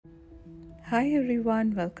Hi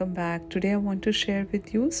everyone, welcome back. Today I want to share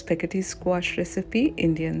with you spaghetti squash recipe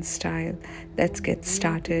Indian style. Let's get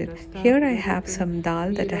started. Here I have some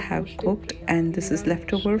dal that I have cooked and this is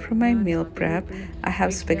leftover from my meal prep. I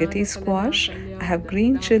have spaghetti squash, I have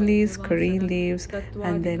green chilies, curry leaves,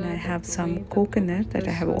 and then I have some coconut that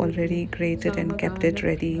I have already grated and kept it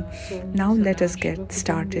ready. Now let us get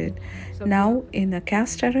started. Now in a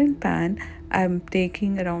cast iron pan, I'm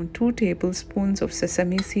taking around 2 tablespoons of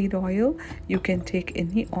sesame seed oil. You can take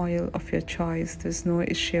any oil of your choice, there's no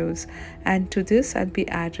issues. And to this I'll be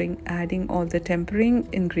adding all the tempering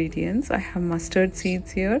ingredients. I have mustard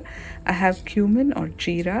seeds here, I have cumin or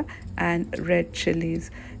jeera and red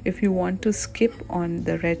chilies. If you want to skip on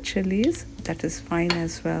the red chilies, that is fine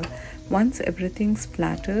as well. Once everything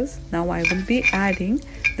splatters, now I will be adding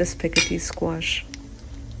the spaghetti squash.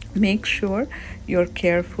 Make sure you're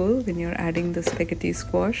careful when you're adding the spaghetti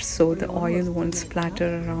squash so the oil won't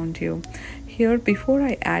splatter around you. Here, before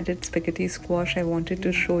I added spaghetti squash, I wanted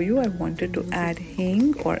to show you, I wanted to add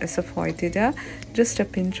hing or asafoetida. Just a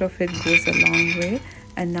pinch of it goes a long way.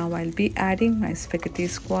 And now I'll be adding my spaghetti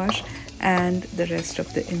squash and the rest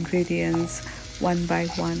of the ingredients one by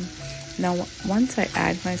one. Now once I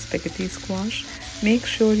add my spaghetti squash, make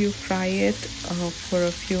sure you fry it for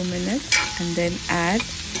a few minutes and then add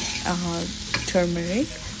turmeric.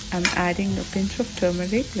 I'm adding a pinch of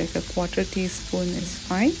turmeric, like a quarter teaspoon is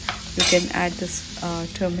fine. You can add this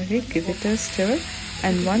turmeric, give it a stir,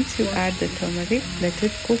 and once you add the turmeric, let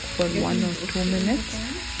it cook for 1 or 2 minutes.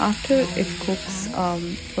 After it cooks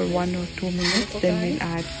for 1 or 2 minutes, then we'll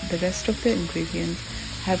add the rest of the ingredients.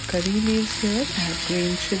 I have curry leaves here, I have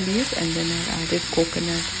green chilies, and then I've added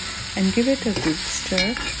coconut, and give it a good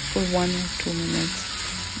stir for 1 or 2 minutes.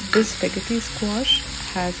 This spaghetti squash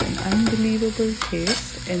has an unbelievable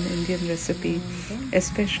taste in Indian recipe,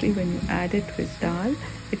 especially when you add it with dal.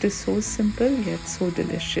 It is so simple yet so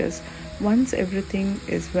delicious. Once everything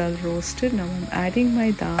is well roasted, now I'm adding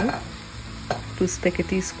my dal to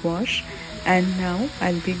spaghetti squash, and now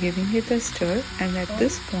I'll be giving it a stir, and at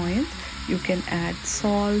this point you can add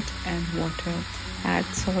salt and water. Add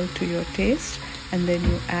salt to your taste, and then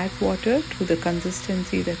you add water to the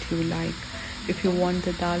consistency that you like. If you want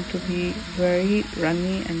the dal to be very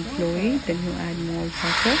runny and flowy, then you add more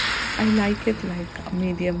water. I like it like a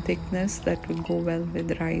medium thickness that will go well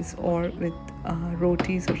with rice or with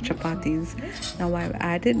rotis or chapatis. Now I've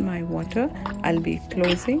added my water. I'll be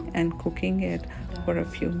closing and cooking it for a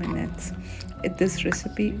few minutes. This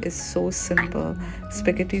recipe is so simple.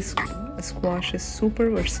 Spaghetti squash is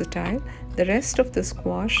super versatile. The rest of the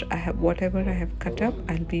squash, whatever I have cut up,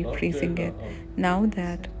 I'll be freezing it. Now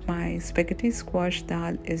that my spaghetti squash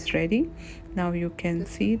dal is ready, now you can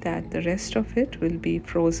see that the rest of it will be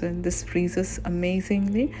frozen. This freezes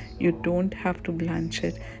amazingly. You don't have to blanch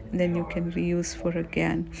it, and then you can reuse for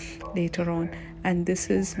again later on. And this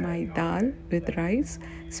is my dal with rice.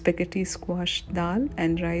 Spaghetti squash dal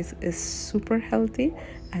and rice is super healthy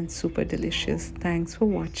and super delicious. Thanks for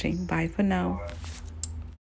watching. Bye for now.